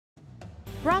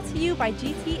Brought to you by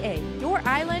GTA, your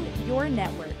island, your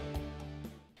network.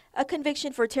 A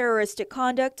conviction for terroristic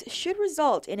conduct should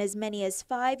result in as many as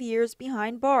 5 years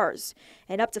behind bars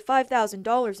and up to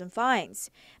 $5,000 in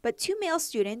fines. But two male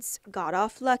students got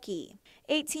off lucky.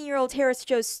 18-year-old Harris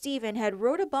Joe Stephen had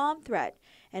wrote a bomb threat,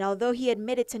 and although he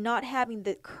admitted to not having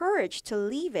the courage to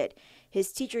leave it,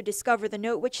 his teacher discovered the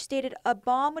note which stated a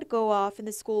bomb would go off in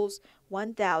the school's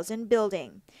 1,000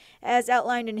 building. As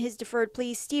outlined in his deferred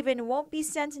plea, Stephen won't be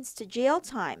sentenced to jail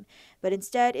time, but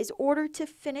instead is ordered to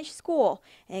finish school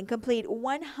and complete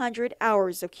 100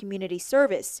 hours of community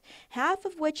service, half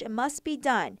of which must be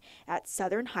done at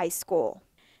Southern High School.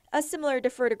 A similar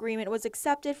deferred agreement was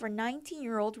accepted for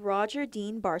 19-year-old Roger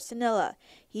Dean Barcinilla.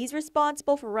 He's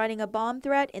responsible for writing a bomb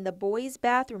threat in the boys'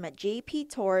 bathroom at J.P.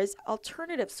 Torres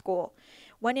Alternative School.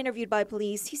 When interviewed by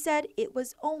police, he said it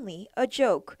was only a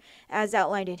joke. As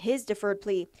outlined in his deferred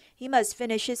plea, he must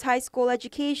finish his high school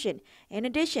education in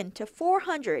addition to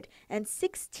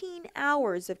 416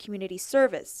 hours of community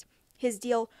service. His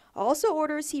deal also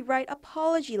orders he write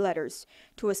apology letters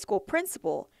to a school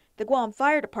principal, the Guam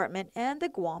Fire Department, and the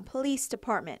Guam Police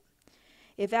Department.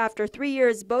 If after 3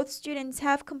 years both students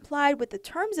have complied with the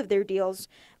terms of their deals,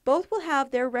 both will have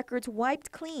their records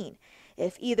wiped clean.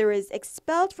 If either is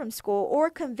expelled from school or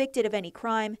convicted of any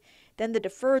crime, then the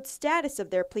deferred status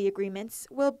of their plea agreements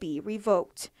will be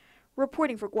revoked.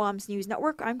 Reporting for Guam's News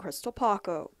Network, I'm Crystal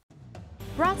Paco.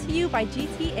 Brought to you by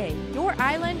GTA, your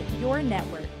island, your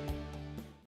network.